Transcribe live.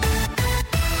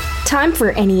Time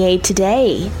for NEA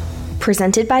Today.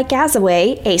 Presented by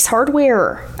Gazaway Ace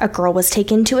Hardware. A girl was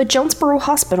taken to a Jonesboro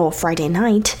hospital Friday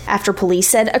night after police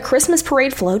said a Christmas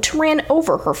parade float ran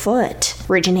over her foot.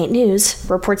 Region 8 News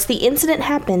reports the incident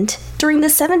happened during the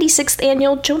 76th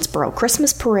annual Jonesboro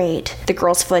Christmas Parade. The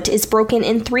girl's foot is broken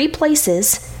in 3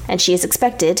 places, and she is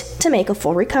expected to make a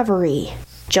full recovery.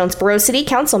 Jonesboro City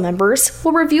Council members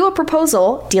will review a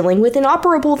proposal dealing with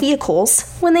inoperable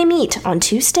vehicles when they meet on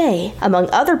Tuesday. Among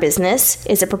other business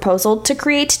is a proposal to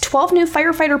create 12 new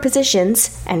firefighter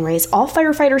positions and raise all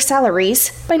firefighter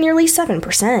salaries by nearly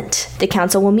 7%. The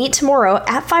council will meet tomorrow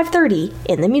at 5:30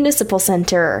 in the Municipal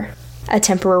Center. A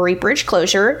temporary bridge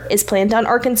closure is planned on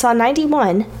Arkansas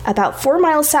 91, about 4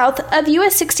 miles south of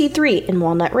US 63 in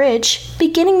Walnut Ridge,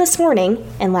 beginning this morning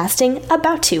and lasting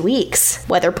about 2 weeks.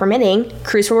 Weather permitting,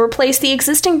 crews will replace the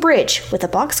existing bridge with a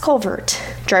box culvert.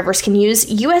 Drivers can use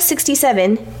US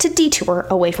 67 to detour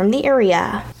away from the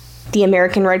area. The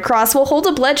American Red Cross will hold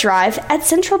a blood drive at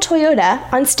Central Toyota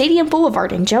on Stadium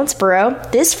Boulevard in Jonesboro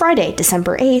this Friday,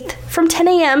 December 8th, from 10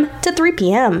 a.m. to 3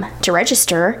 p.m. To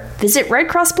register, visit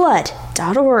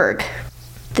redcrossblood.org.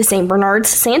 The St. Bernard's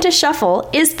Santa Shuffle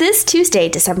is this Tuesday,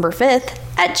 December 5th,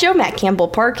 at Joe Mack Campbell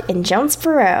Park in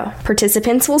Jonesboro.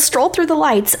 Participants will stroll through the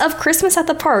lights of Christmas at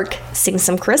the park, sing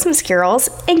some Christmas carols,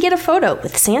 and get a photo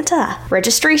with Santa.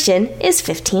 Registration is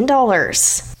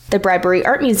 $15. The Bradbury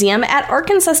Art Museum at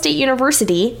Arkansas State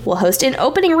University will host an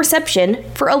opening reception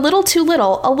for A Little Too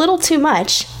Little, A Little Too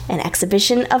Much, an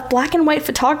exhibition of black and white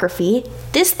photography,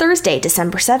 this Thursday,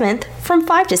 December 7th, from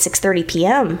 5 to 6:30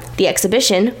 p.m. The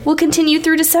exhibition will continue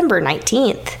through December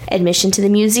 19th. Admission to the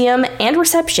museum and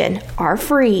reception are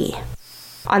free.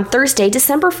 On Thursday,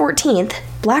 December 14th,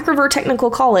 Black River Technical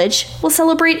College will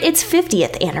celebrate its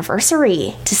 50th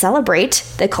anniversary. To celebrate,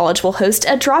 the college will host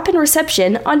a drop-in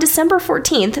reception on December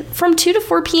 14th from 2 to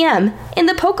 4 p.m. in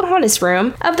the Pocahontas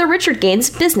Room of the Richard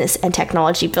Gaines Business and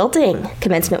Technology Building.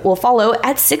 Commencement will follow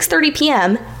at 6:30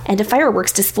 p.m., and a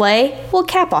fireworks display will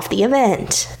cap off the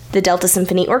event. The Delta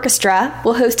Symphony Orchestra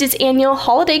will host its annual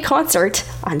holiday concert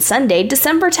on Sunday,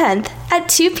 December 10th at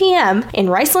 2 p.m. in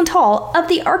Riceland Hall of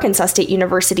the Arkansas State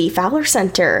University Fowler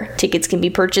Center. Tickets can be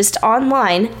purchased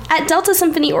online at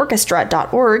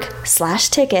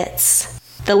deltasymphonyorchestra.org/tickets.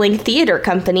 The Link Theater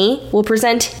Company will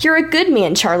present You're a Good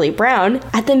Man, Charlie Brown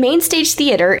at the Main Stage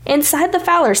Theater inside the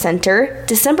Fowler Center,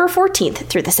 December 14th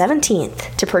through the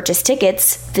 17th. To purchase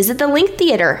tickets, visit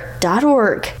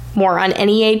thelinktheater.org. More on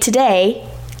NEA Today,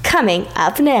 coming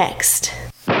up next.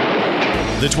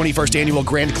 The 21st Annual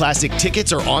Grand Classic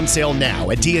tickets are on sale now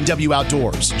at D&W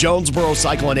Outdoors, Jonesboro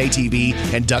Cycle and ATV,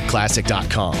 and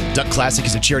DuckClassic.com. Duck Classic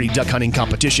is a charity duck hunting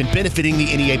competition benefiting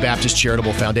the NEA Baptist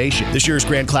Charitable Foundation. This year's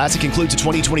Grand Classic includes a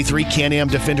 2023 Can-Am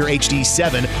Defender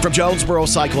HD7 from Jonesboro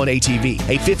Cycle and ATV,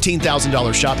 a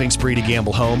 $15,000 shopping spree to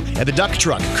gamble home, and the Duck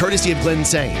Truck, courtesy of Glenn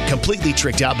Sane, completely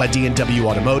tricked out by D&W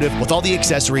Automotive with all the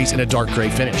accessories in a dark gray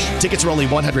finish. Tickets are only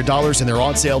 $100 and they're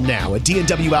on sale now at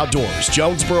D&W Outdoors,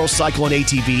 Jonesboro Cycle and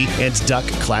ATV, and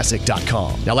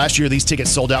DuckClassic.com. Now, last year, these tickets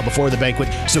sold out before the banquet,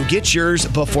 so get yours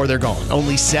before they're gone.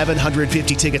 Only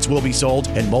 750 tickets will be sold,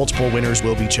 and multiple winners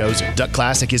will be chosen. Duck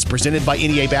Classic is presented by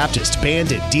NEA Baptist,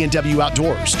 Bandit, D&W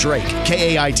Outdoors, Drake,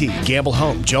 KAIT, Gamble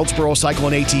Home, Jonesboro Cycle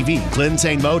and ATV, Glen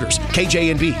Sane Motors,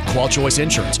 KJ&B, Qual Choice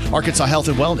Insurance, Arkansas Health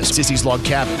and Wellness, Sissy's Log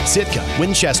Cabin, Sitka,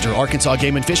 Winchester, Arkansas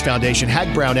Game and Fish Foundation,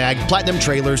 Hag Brown Ag, Platinum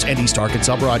Trailers, and East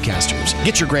Arkansas Broadcasters.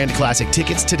 Get your Grand Classic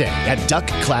tickets today at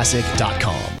DuckClassic.com.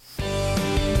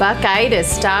 Buckeye is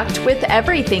stocked with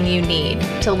everything you need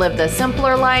to live the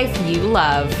simpler life you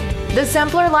love. The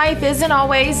simpler life isn't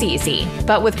always easy,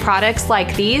 but with products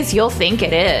like these, you'll think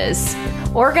it is.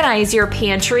 Organize your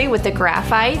pantry with the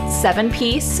Graphite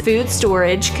 7-piece food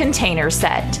storage container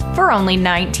set for only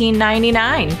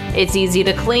 $19.99. It's easy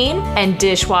to clean and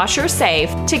dishwasher safe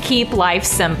to keep life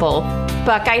simple.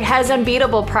 Buckeye has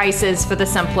unbeatable prices for the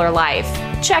simpler life.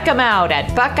 Check them out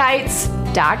at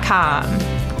buckeyes.com.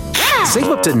 Save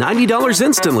up to $90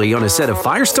 instantly on a set of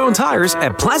Firestone tires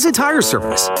at Plaza Tire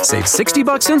Service. Save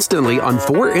 $60 instantly on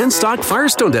 4 in-stock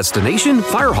Firestone Destination,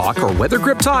 Firehawk, or Weather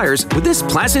Grip tires with this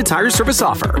Plaza Tire Service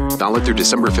offer. Valid through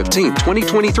December 15,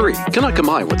 2023. Cannot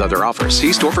combine with other offers.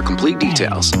 See store for complete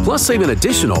details. Plus, save an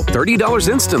additional $30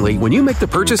 instantly when you make the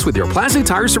purchase with your Plaza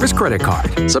Tire Service credit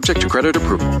card. Subject to credit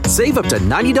approval. Save up to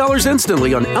 $90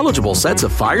 instantly on eligible sets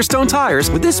of Firestone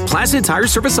tires with this Plaza Tire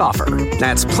Service offer.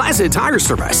 That's Plaza Tire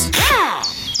Service.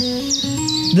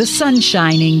 The sun's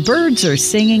shining, birds are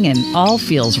singing, and all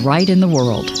feels right in the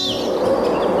world.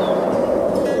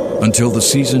 Until the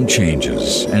season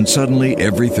changes, and suddenly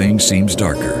everything seems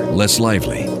darker, less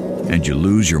lively, and you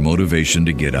lose your motivation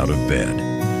to get out of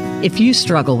bed. If you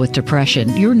struggle with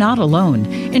depression, you're not alone.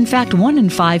 In fact, 1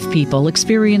 in 5 people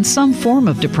experience some form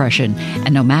of depression,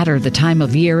 and no matter the time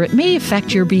of year, it may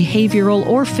affect your behavioral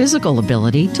or physical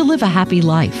ability to live a happy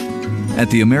life. At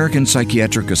the American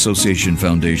Psychiatric Association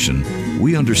Foundation,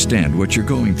 we understand what you're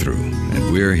going through,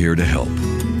 and we're here to help.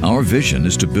 Our vision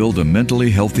is to build a mentally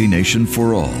healthy nation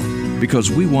for all, because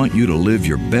we want you to live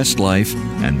your best life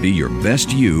and be your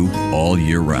best you all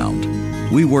year round.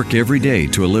 We work every day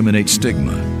to eliminate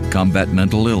stigma, combat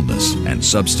mental illness and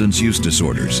substance use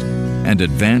disorders, and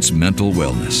advance mental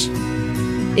wellness.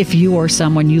 If you or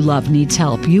someone you love needs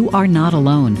help, you are not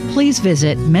alone. Please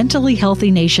visit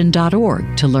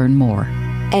mentallyhealthynation.org to learn more.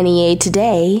 NEA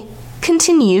Today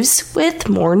continues with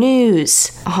more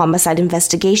news. A homicide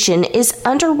investigation is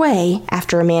underway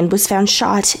after a man was found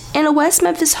shot in a West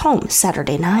Memphis home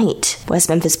Saturday night. West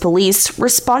Memphis police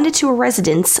responded to a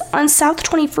residence on South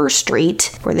 21st Street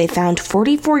where they found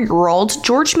 44-year-old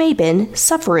George Mabin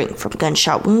suffering from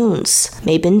gunshot wounds.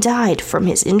 Mabin died from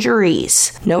his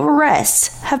injuries. No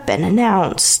arrests have been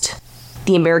announced.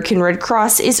 The American Red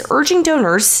Cross is urging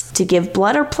donors to give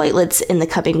blood or platelets in the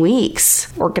coming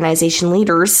weeks. Organization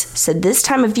leaders said this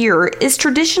time of year is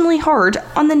traditionally hard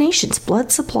on the nation's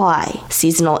blood supply.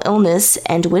 Seasonal illness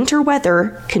and winter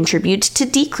weather contribute to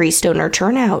decreased donor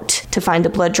turnout. To find a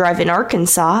blood drive in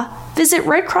Arkansas, visit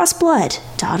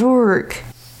redcrossblood.org.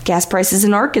 Gas prices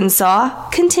in Arkansas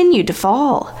continue to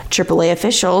fall. AAA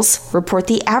officials report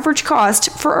the average cost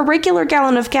for a regular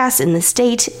gallon of gas in the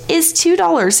state is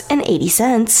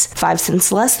 $2.80, 5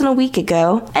 cents less than a week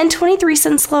ago, and 23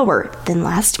 cents lower than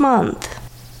last month.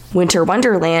 Winter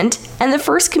Wonderland and the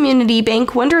first community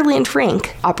bank Wonderland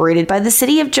Frank, operated by the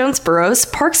City of Jonesboro's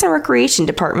Parks and Recreation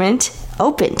Department,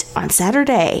 opened on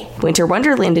Saturday. Winter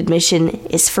Wonderland admission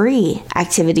is free.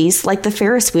 Activities like the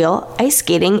Ferris wheel, ice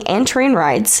skating, and train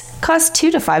rides cost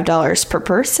 $2 to $5 per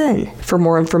person. For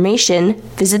more information,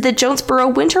 visit the Jonesboro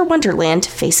Winter Wonderland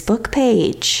Facebook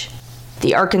page.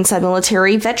 The Arkansas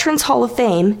Military Veterans Hall of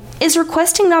Fame is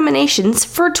requesting nominations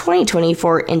for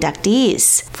 2024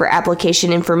 inductees. For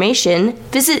application information,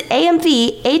 visit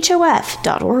amvhof.org.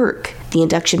 The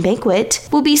induction banquet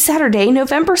will be Saturday,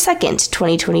 November 2nd,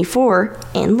 2024,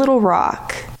 in Little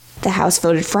Rock. The House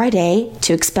voted Friday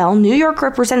to expel New York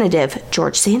Representative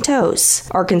George Santos.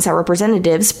 Arkansas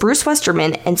Representatives Bruce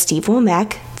Westerman and Steve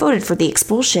Womack voted for the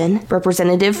expulsion.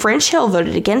 Representative French Hill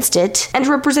voted against it, and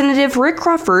Representative Rick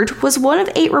Crawford was one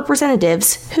of 8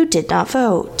 representatives who did not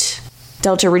vote.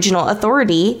 Delta Regional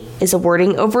Authority is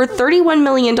awarding over $31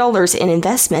 million in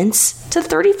investments to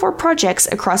 34 projects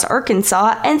across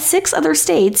Arkansas and 6 other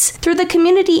states through the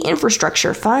Community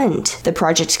Infrastructure Fund. The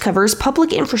project covers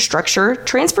public infrastructure,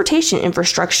 transportation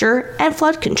infrastructure, and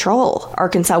flood control.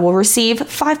 Arkansas will receive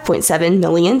 $5.7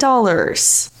 million.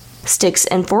 Styx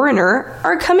and Foreigner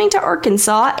are coming to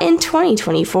Arkansas in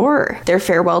 2024. Their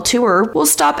farewell tour will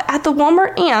stop at the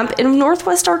Walmart Amp in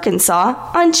Northwest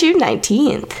Arkansas on June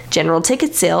 19th. General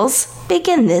ticket sales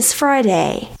begin this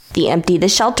Friday. The Empty the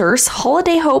Shelters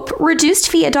Holiday Hope Reduced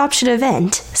Fee Adoption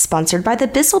Event, sponsored by the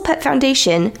Bissell Pet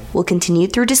Foundation, will continue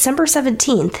through December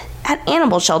 17th at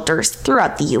animal shelters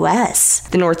throughout the U.S.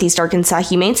 The Northeast Arkansas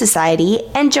Humane Society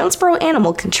and Jonesboro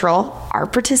Animal Control are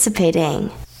participating.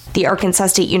 The Arkansas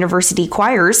State University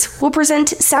Choirs will present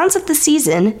Sounds of the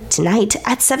Season tonight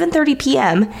at 7:30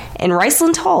 p.m. in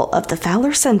Riceland Hall of the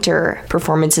Fowler Center.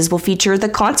 Performances will feature the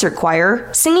Concert Choir,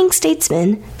 Singing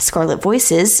Statesmen, Scarlet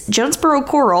Voices, Jonesboro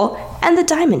Choral, and the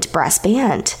Diamond Brass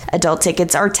Band. Adult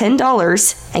tickets are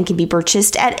 $10 and can be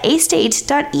purchased at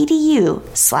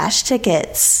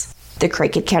astate.edu/tickets. The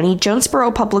Craighead County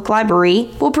Jonesboro Public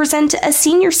Library will present a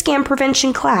senior scam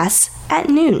prevention class at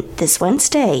noon this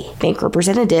Wednesday. Bank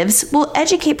representatives will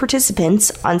educate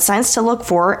participants on signs to look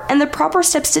for and the proper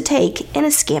steps to take in a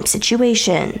scam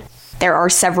situation. There are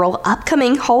several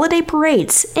upcoming holiday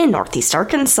parades in Northeast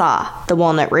Arkansas. The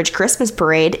Walnut Ridge Christmas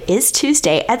Parade is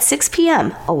Tuesday at 6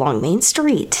 p.m. along Main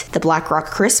Street. The Black Rock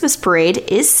Christmas Parade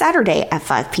is Saturday at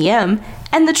 5 p.m.,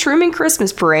 and the Truman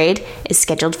Christmas Parade is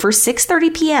scheduled for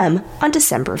 6:30 p.m. on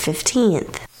December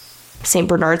 15th. St.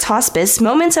 Bernard's Hospice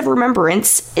Moments of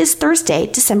Remembrance is Thursday,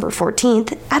 December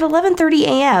 14th at 11:30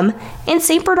 a.m. in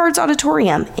St. Bernard's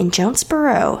Auditorium in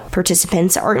Jonesboro.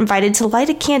 Participants are invited to light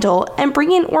a candle and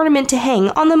bring an ornament to hang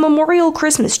on the memorial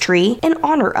Christmas tree in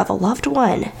honor of a loved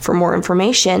one. For more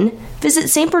information, visit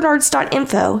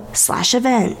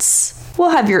stbernards.info/events. We'll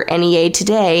have your NEA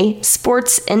Today,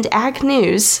 sports, and ag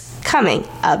news coming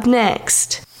up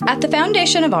next. At the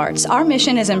Foundation of Arts, our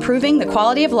mission is improving the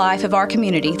quality of life of our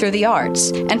community through the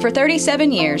arts. And for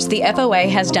 37 years, the FOA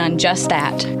has done just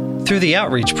that. Through the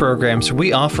outreach programs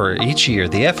we offer each year,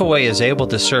 the FOA is able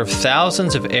to serve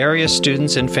thousands of area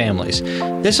students and families.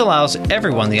 This allows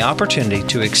everyone the opportunity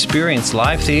to experience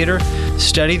live theater,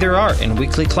 study their art in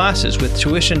weekly classes with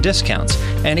tuition discounts,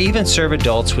 and even serve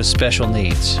adults with special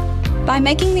needs. By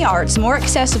making the arts more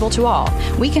accessible to all,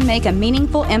 we can make a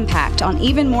meaningful impact on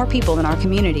even more people in our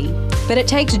community. But it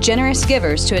takes generous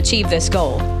givers to achieve this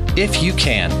goal. If you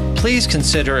can, please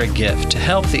consider a gift to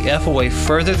help the FOA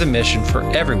further the mission for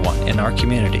everyone in our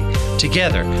community.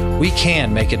 Together, we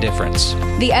can make a difference.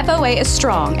 The FOA is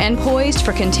strong and poised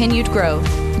for continued growth.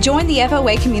 Join the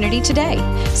FOA community today.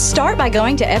 Start by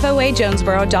going to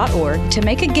foajonesboro.org to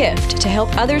make a gift to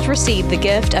help others receive the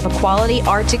gift of a quality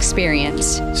arts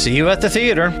experience. See you at the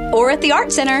theater. Or at the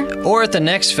art center. Or at the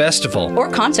next festival. Or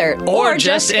concert. Or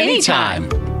just anytime.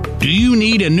 Do you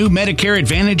need a new Medicare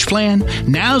Advantage plan?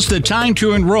 Now's the time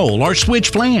to enroll or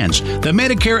switch plans. The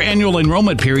Medicare annual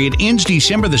enrollment period ends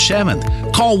December the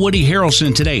 7th. Call Woody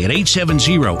Harrelson today at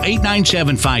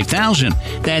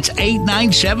 870-897-5000. That's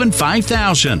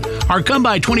 897-5000. Or come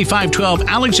by 2512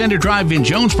 Alexander Drive in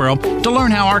Jonesboro to learn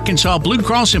how Arkansas Blue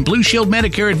Cross and Blue Shield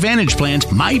Medicare Advantage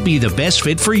plans might be the best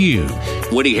fit for you.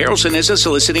 Woody Harrelson is a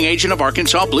soliciting agent of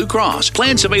Arkansas Blue Cross.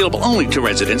 Plans available only to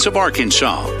residents of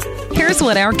Arkansas. Here's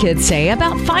what our kids say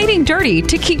about fighting dirty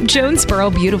to keep Jonesboro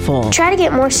beautiful. Try to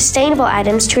get more sustainable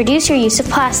items to reduce your use of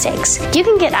plastics. You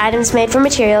can get items made from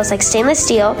materials like stainless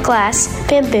steel, glass,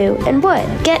 bamboo, and wood.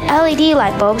 Get LED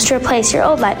light bulbs to replace your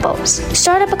old light bulbs.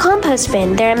 Start up a compost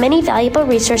bin. There are many valuable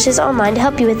resources online to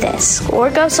help you with this. Or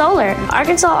go solar.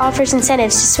 Arkansas offers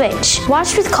incentives to switch.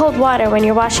 Wash with cold water when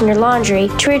you're washing your laundry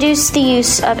to reduce the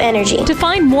use of energy. To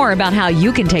find more about how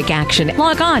you can take action,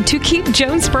 log on to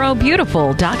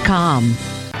keepjonesborobeautiful.com.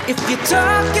 If you're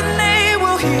talking, they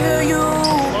will hear you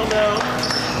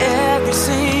every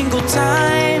single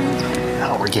time.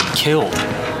 Oh, we're getting killed.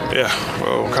 Yeah,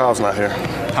 well, Kyle's not here.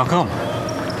 How come?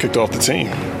 Kicked off the team.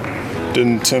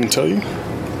 Didn't Tim tell you?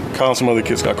 Kyle and some other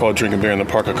kids got caught drinking beer in the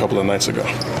park a couple of nights ago.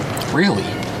 Really?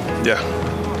 Yeah.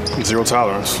 Zero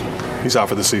tolerance. He's out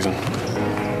for the season.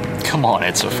 Come on,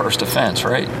 it's a first offense,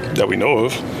 right? That we know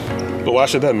of. But why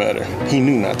should that matter? He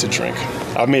knew not to drink.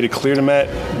 I've made it clear to Matt,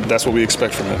 that's what we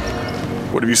expect from him.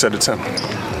 What have you said to Tim?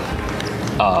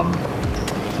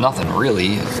 Nothing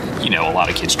really. You know, a lot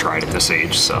of kids try it at this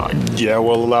age, so... Yeah,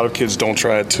 well, a lot of kids don't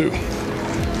try it too.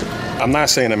 I'm not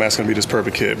saying that Matt's gonna be this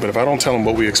perfect kid, but if I don't tell him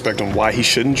what we expect and why he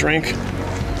shouldn't drink,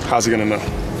 how's he gonna know?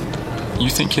 You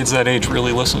think kids that age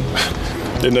really listen?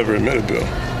 They never admit it, Bill,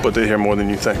 but they hear more than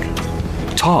you think.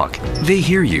 Talk. They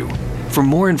hear you. For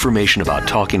more information about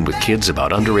talking with kids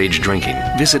about underage drinking,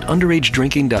 visit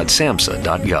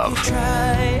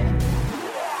underagedrinking.samhsa.gov.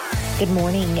 Good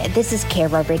morning. This is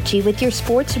Kara Ritchie with your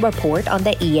sports report on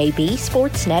the EAB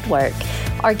Sports Network.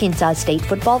 Arkansas State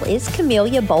football is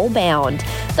Camellia Bowl bound.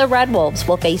 The Red Wolves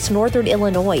will face Northern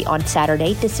Illinois on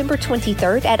Saturday, December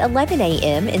 23rd at 11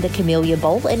 a.m. in the Camellia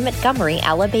Bowl in Montgomery,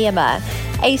 Alabama.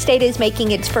 A-State is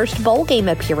making its first bowl game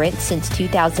appearance since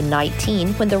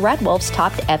 2019 when the Red Wolves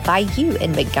topped FIU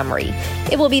in Montgomery.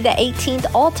 It will be the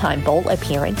 18th all-time bowl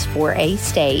appearance for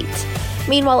A-State.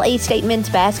 Meanwhile, A-State men's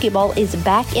basketball is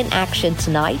back in action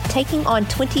tonight, taking on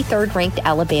 23rd-ranked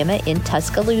Alabama in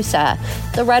Tuscaloosa.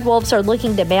 The Red Wolves are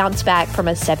looking to bounce back from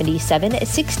a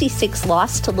 77-66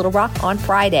 loss to Little Rock on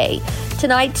Friday.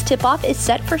 Tonight's tip-off is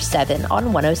set for 7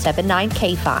 on 107.9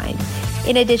 K-Fine.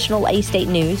 In additional A-State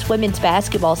news, women's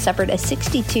basketball suffered a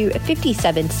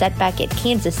 62-57 setback at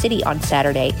Kansas City on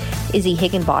Saturday. Izzy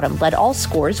Higginbottom led all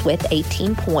scores with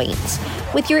 18 points.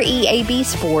 With your EAB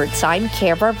Sports, I'm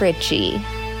Kara Ritchie.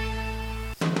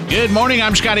 Good morning,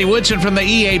 I'm Scotty Woodson from the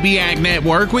EAB Ag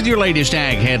Network with your latest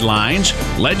ag headlines.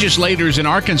 Legislators in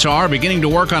Arkansas are beginning to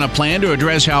work on a plan to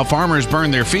address how farmers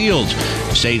burn their fields.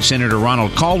 State Senator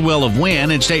Ronald Caldwell of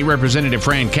Wynne and State Representative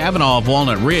Fran Cavanaugh of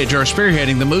Walnut Ridge are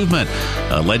spearheading the movement.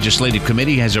 A legislative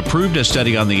committee has approved a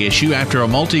study on the issue after a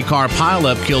multi-car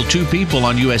pileup killed 2 people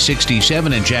on US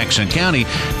 67 in Jackson County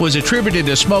was attributed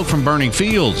to smoke from burning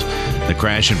fields. The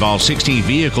crash involved 16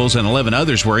 vehicles and 11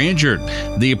 others were injured.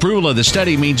 The approval of the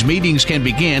study means meetings can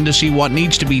begin to see what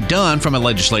needs to be done from a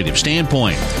legislative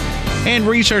standpoint. And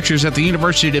researchers at the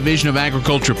University Division of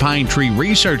Agriculture Pine Tree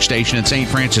Research Station in St.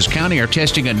 Francis County are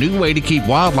testing a new way to keep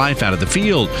wildlife out of the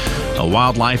field. A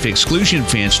wildlife exclusion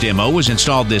fence demo was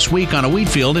installed this week on a wheat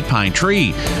field at Pine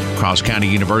Tree. Cross County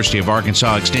University of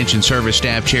Arkansas Extension Service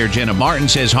Staff Chair Jenna Martin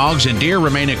says hogs and deer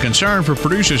remain a concern for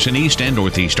producers in East and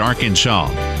Northeast Arkansas.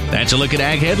 That's a look at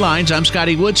Ag Headlines. I'm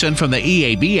Scotty Woodson from the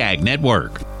EAB Ag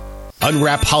Network.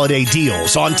 Unwrap holiday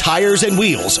deals on tires and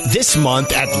wheels this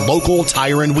month at Local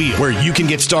Tire and Wheel, where you can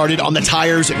get started on the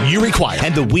tires you require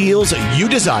and the wheels you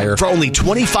desire for only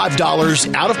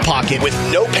 $25 out of pocket with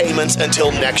no payments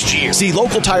until next year. See,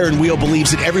 Local Tire and Wheel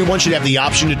believes that everyone should have the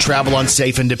option to travel on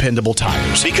safe and dependable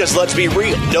tires. Because let's be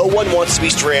real, no one wants to be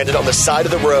stranded on the side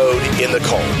of the road in the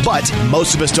cold. But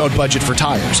most of us don't budget for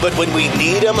tires. But when we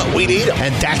need them, we need them.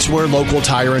 And that's where Local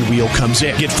Tire and Wheel comes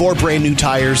in. Get 4 brand new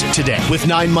tires today with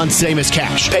 9 months same as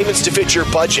cash. Payments to fit your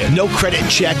budget. No credit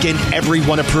check and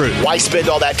everyone approved. Why spend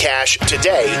all that cash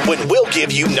today when we'll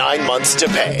give you 9 months to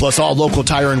pay? Plus, all Local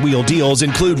Tire and Wheel deals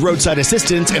include roadside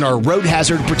assistance and our road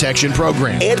hazard protection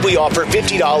program. And we offer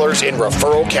 $50 in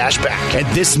referral cash back. And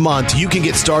this month, you can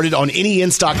get started on any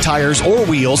in-stock tires or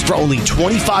wheels for only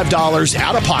 $25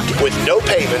 out of pocket with no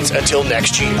payments until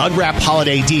next year. Unwrap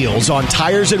holiday deals on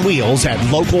tires and wheels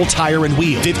at Local Tire and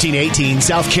Wheel, 1518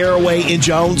 South Caraway in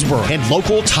Jonesboro, and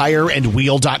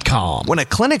localtireandwheel.com. When a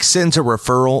clinic sends a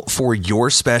referral for your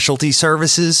specialty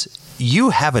services,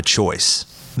 you have a choice.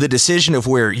 The decision of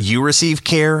where you receive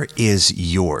care is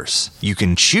yours. You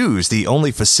can choose the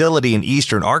only facility in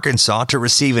Eastern Arkansas to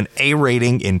receive an A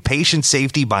rating in patient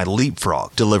safety by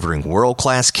Leapfrog, delivering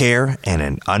world-class care and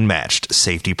an unmatched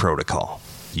safety protocol.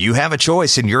 You have a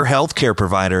choice in your healthcare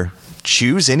provider.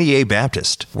 Choose NEA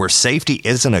Baptist, where safety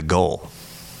isn't a goal.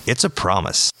 It's a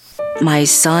promise. My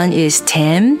son is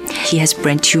 10. He has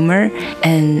brain tumor,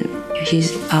 and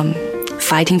he's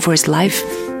fighting for his life.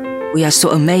 We are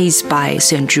so amazed by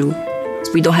St. Jude.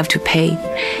 We don't have to pay,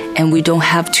 and we don't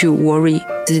have to worry.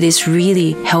 This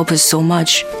really helps us so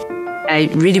much. I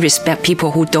really respect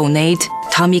people who donate.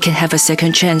 Tommy can have a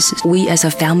second chance. We as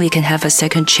a family can have a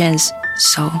second chance.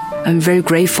 So I'm very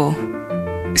grateful.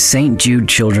 St. Jude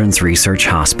Children's Research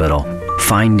Hospital.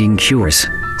 Finding cures.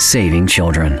 Saving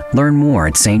children. Learn more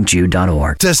at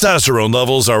stjude.org. Testosterone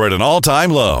levels are at an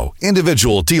all-time low.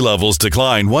 Individual T levels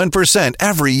decline 1%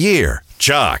 every year.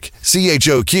 Choq,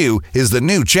 CHOQ, is the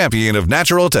new champion of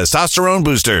natural testosterone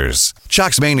boosters.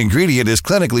 Choq's main ingredient is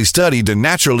clinically studied to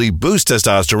naturally boost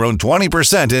testosterone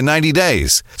 20% in 90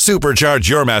 days. Supercharge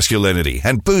your masculinity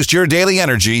and boost your daily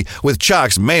energy with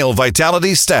Choq's Male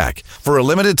Vitality Stack. For a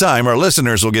limited time, our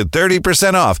listeners will get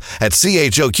 30% off at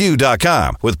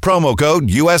CHOQ.com with promo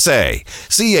code USA.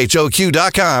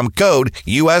 CHOQ.com, code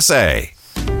USA.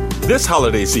 This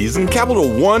holiday season, Capital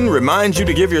One reminds you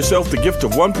to give yourself the gift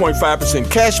of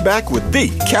 1.5% cash back with the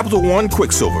Capital One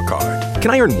Quicksilver Card.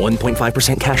 Can I earn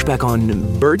 1.5% cash back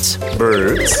on birds?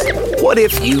 Birds? What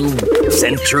if you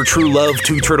sent your true love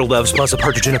 2 turtle doves plus a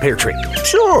partridge in a pear tree?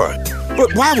 Sure,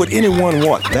 but why would anyone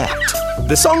want that?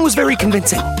 The song was very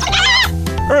convincing.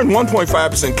 Earn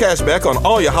 1.5% cash back on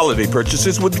all your holiday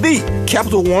purchases with the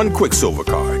Capital One Quicksilver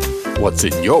Card. What's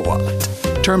in your wallet?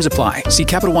 Terms apply. See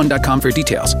CapitalOne.com for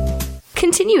details.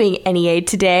 Continuing NEA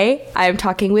Today, I'm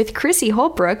talking with Chrissy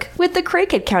Holbrook with the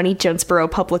Craighead County Jonesboro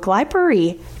Public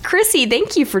Library. Chrissy,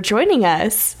 thank you for joining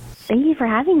us. Thank you for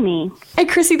having me. And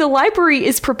Chrissy, the library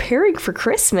is preparing for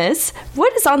Christmas.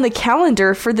 What is on the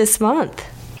calendar for this month?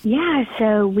 Yeah,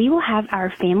 so we will have our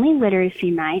family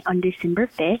literacy night on December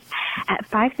 5th at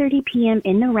 5:30 p.m.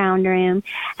 in the Round Room,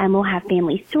 and we'll have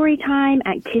family story time,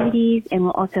 activities, and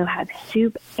we'll also have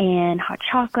soup and hot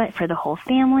chocolate for the whole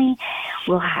family.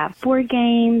 We'll have board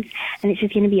games, and it's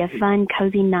just going to be a fun,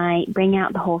 cozy night. Bring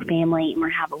out the whole family, and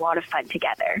we'll have a lot of fun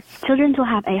together. Children's will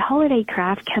have a holiday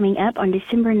craft coming up on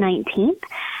December 19th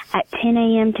at 10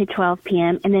 a.m. to 12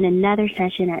 p.m., and then another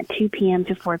session at 2 p.m.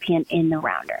 to 4 p.m. in the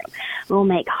Round Room. We'll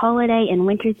make holiday and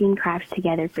winter-themed crafts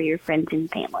together for your friends and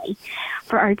family.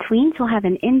 For our tweens, we'll have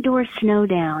an indoor snow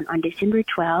down on December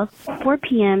 12th, 4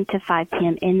 p.m. to 5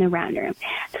 p.m. in the Round Room.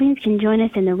 Tweens can join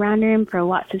us in the Round Room for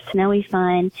lots of snowy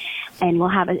fun, and we'll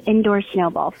have an indoor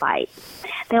snowball fight.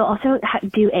 They'll also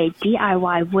do a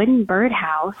DIY wooden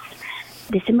birdhouse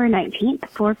December 19th,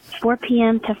 4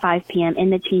 p.m. to 5 p.m. in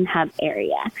the Teen Hub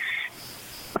area.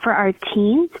 For our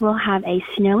teens, we'll have a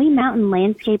snowy mountain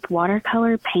landscape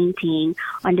watercolor painting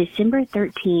on December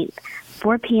 13th,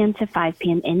 4 p.m. to 5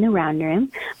 p.m. in the Round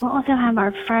Room. We'll also have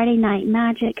our Friday Night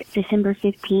Magic, December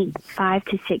 15th, 5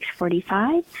 to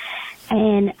 6:45.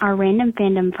 And our Random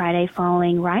Fandom Friday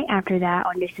following right after that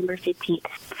on December 15th,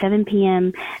 7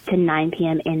 p.m. to 9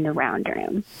 p.m. in the Round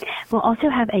Room. We'll also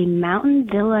have a Mountain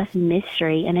Villa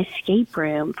Mystery and Escape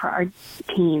Room for our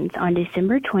teens on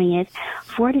December 20th,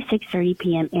 4 to 6:30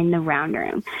 p.m. in the Round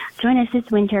Room. Join us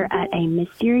this winter at a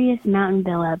mysterious mountain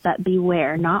villa, but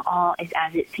beware, not all is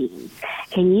as it seems.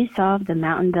 Can you solve the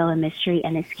Mountain Villa mystery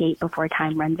and escape before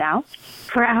time runs out?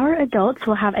 For our adults,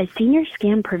 we'll have a senior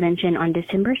scam prevention on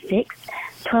December 6th,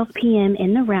 12 p.m.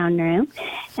 in the Round Room.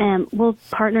 We'll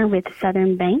partner with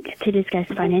Southern Bank to discuss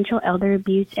financial elder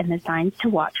abuse and the signs to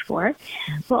watch for.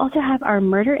 We'll also have our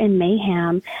Murder and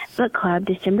Mayhem book club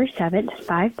December 7th,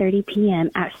 5:30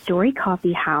 p.m. at Story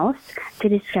Coffee House to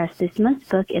discuss this month's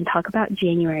book and talk about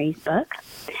January's book.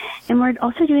 And we're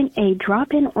also doing a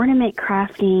drop-in ornament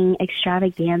crafting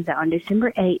extravaganza on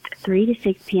December 8th, 3 to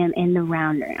 6 p.m. in the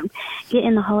Round Room. Get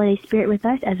in the holiday spirit with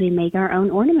us as we make our own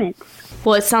ornaments.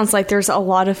 Well, it sounds like there's a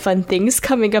lot of fun things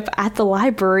coming up at the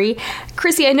library.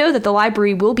 Chrissy, I know that the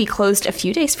library will be closed a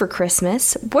few days for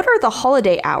Christmas. What are the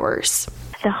holiday hours?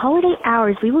 The holiday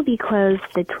hours, we will be closed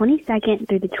the 22nd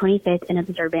through the 25th in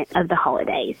observance of the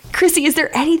holidays. Chrissy, is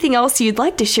there anything else you'd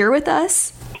like to share with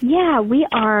us? Yeah, we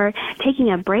are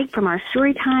taking a break from our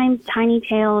story times, Tiny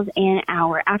Tales, and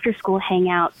our after-school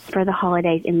hangouts for the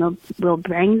holidays, and we'll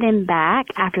bring them back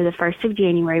after the 1st of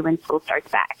January when school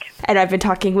starts back. And I've been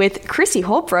talking with Chrissy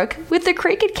Holbrook with the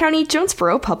Craighead County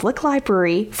Jonesboro Public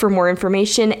Library. For more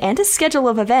information and a schedule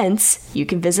of events, you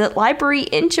can visit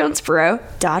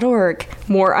libraryinjonesboro.org.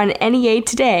 More on NEA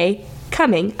Today,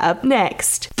 coming up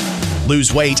next.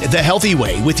 Lose weight the healthy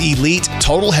way with Elite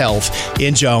Total Health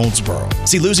in Jonesboro.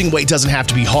 See, losing weight doesn't have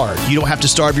to be hard. You don't have to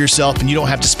starve yourself, and you don't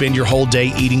have to spend your whole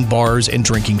day eating bars and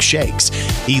drinking shakes.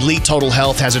 Elite Total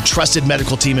Health has a trusted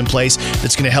medical team in place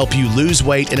that's going to help you lose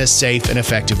weight in a safe and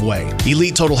effective way.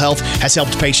 Elite Total Health has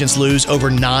helped patients lose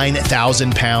over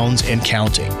 9,000 pounds and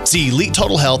counting. See, Elite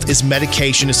Total Health is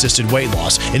medication-assisted weight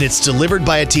loss, and it's delivered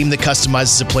by a team that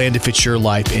customizes a plan to fit your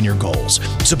life and your goals.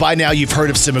 So by now, you've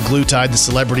heard of semaglutide. The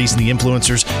celebrities and the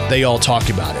influencers, they all talk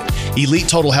about it. Elite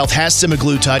Total Health has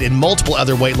semaglutide and multiple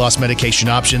other weight loss medication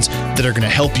options that are going to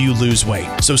help you lose weight.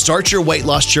 So start your weight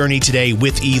loss journey today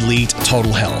with Elite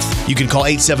Total Health. You can call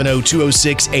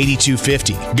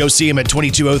 870-206-8250. Go see them at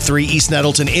 2203 East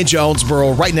Nettleton in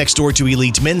Jonesboro, right next door to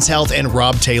Elite Men's Health and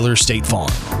Rob Taylor State Farm.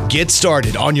 Get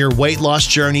started on your weight loss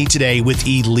journey today with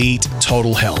Elite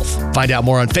Total Health. Find out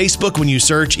more on Facebook when you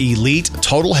search Elite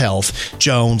Total Health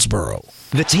Jonesboro.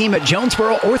 The team at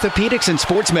Jonesboro Orthopedics and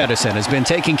Sports Medicine has been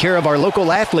taking care of our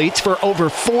local athletes for over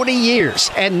 40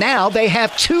 years. And now they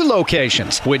have 2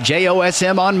 locations with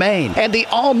JOSM on Main and the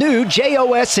all-new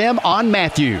JOSM on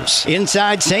Matthews.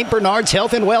 Inside St. Bernard's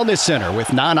Health and Wellness Center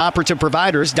with non-operative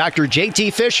providers Dr.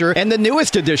 J.T. Fisher and the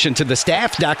newest addition to the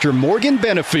staff, Dr. Morgan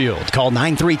Benefield. Call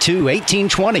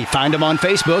 932-1820. Find them on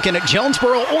Facebook and at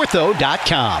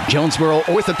JonesboroOrtho.com. Jonesboro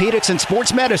Orthopedics and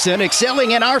Sports Medicine,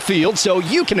 excelling in our field so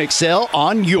you can excel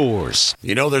on yours.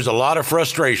 You know, there's a lot of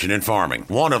frustration in farming.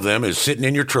 One of them is sitting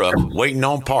in your truck waiting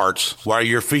on parts while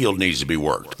your field needs to be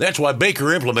worked. That's why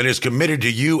Baker Implement is committed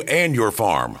to you and your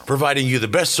farm, providing you the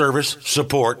best service,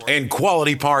 support, and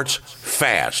quality parts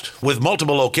fast. With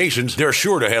multiple locations, they're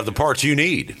sure to have the parts you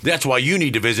need. That's why you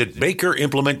need to visit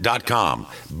BakerImplement.com.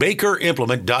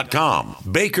 BakerImplement.com.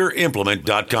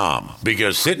 BakerImplement.com.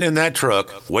 Because sitting in that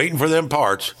truck waiting for them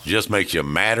parts just makes you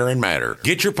madder and madder.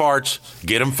 Get your parts,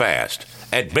 get them fast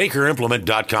at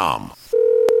BakerImplement.com.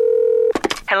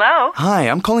 Hello? Hi,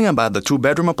 I'm calling about the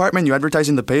 2-bedroom apartment you advertised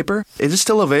in the paper. Is it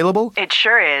still available? It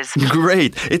sure is.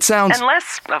 Great. It sounds...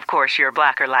 Unless, of course, you're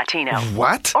black or Latino.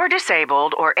 What? Or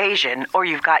disabled or Asian, or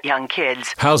you've got young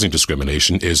kids. Housing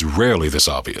discrimination is rarely this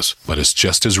obvious, but it's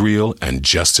just as real and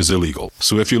just as illegal.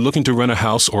 So if you're looking to rent a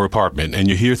house or apartment and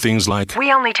you hear things like,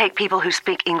 "We only take people who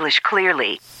speak English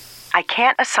clearly," I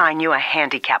can't assign you a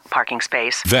handicap parking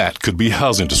space. that could be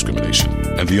housing discrimination.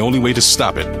 And the only way to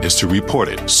stop it is to report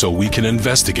it so we can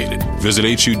investigate it. Visit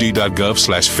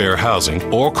HUD.gov/fair housing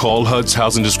or call HUD's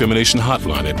Housing Discrimination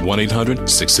Hotline at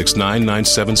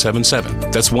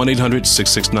 1-800-669-9777. That's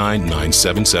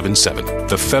 1-800-669-9777.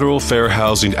 The Federal Fair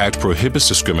Housing Act prohibits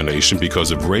discrimination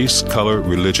because of race, color,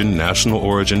 religion, national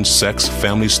origin, sex,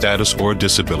 family status, or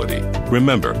disability.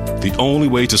 Remember, the only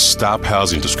way to stop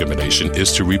housing discrimination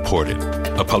is to report it.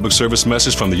 A public service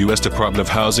message from the U.S. Department of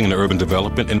Housing and Urban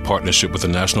Development in partnership with the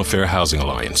National Fair Housing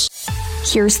Alliance.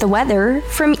 Here's the weather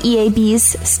from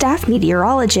EAB's staff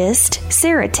meteorologist,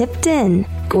 Sarah Tipton.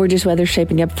 Gorgeous weather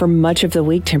shaping up for much of the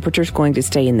week. Temperatures going to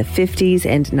stay in the 50s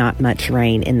and not much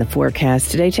rain in the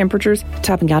forecast. Today, temperatures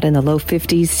topping out in the low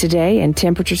 50s today, and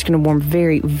temperatures going to warm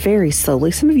very, very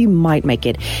slowly. Some of you might make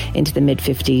it into the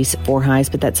mid-50s for highs,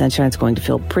 but that sunshine is going to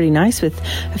feel pretty nice with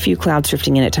a few clouds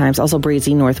drifting in at times. Also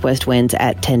breezy northwest winds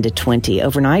at 10 to 20.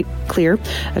 Overnight, clear,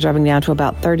 dropping down to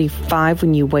about 35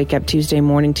 when you wake up Tuesday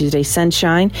morning. Tuesday,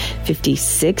 sunshine,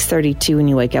 56, 32 when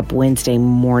you wake up Wednesday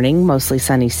morning. Mostly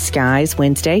sunny skies.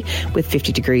 Wednesday, Wednesday with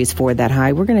 50 degrees for that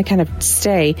high. We're going to kind of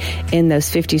stay in those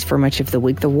 50s for much of the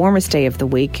week. The warmest day of the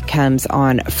week comes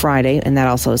on Friday, and that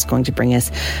also is going to bring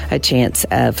us a chance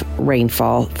of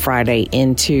rainfall Friday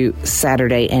into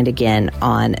Saturday and again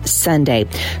on Sunday.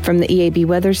 From the EAB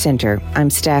Weather Center, I'm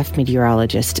staff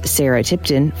meteorologist Sarah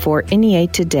Tipton for NEA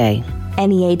Today.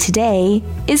 NEA Today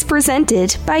is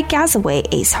presented by Gazaway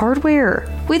Ace Hardware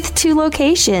with 2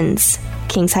 locations,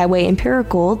 Kings Highway in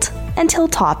Paragould and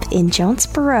Hilltop in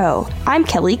Jonesboro. I'm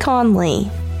Kelly Conley.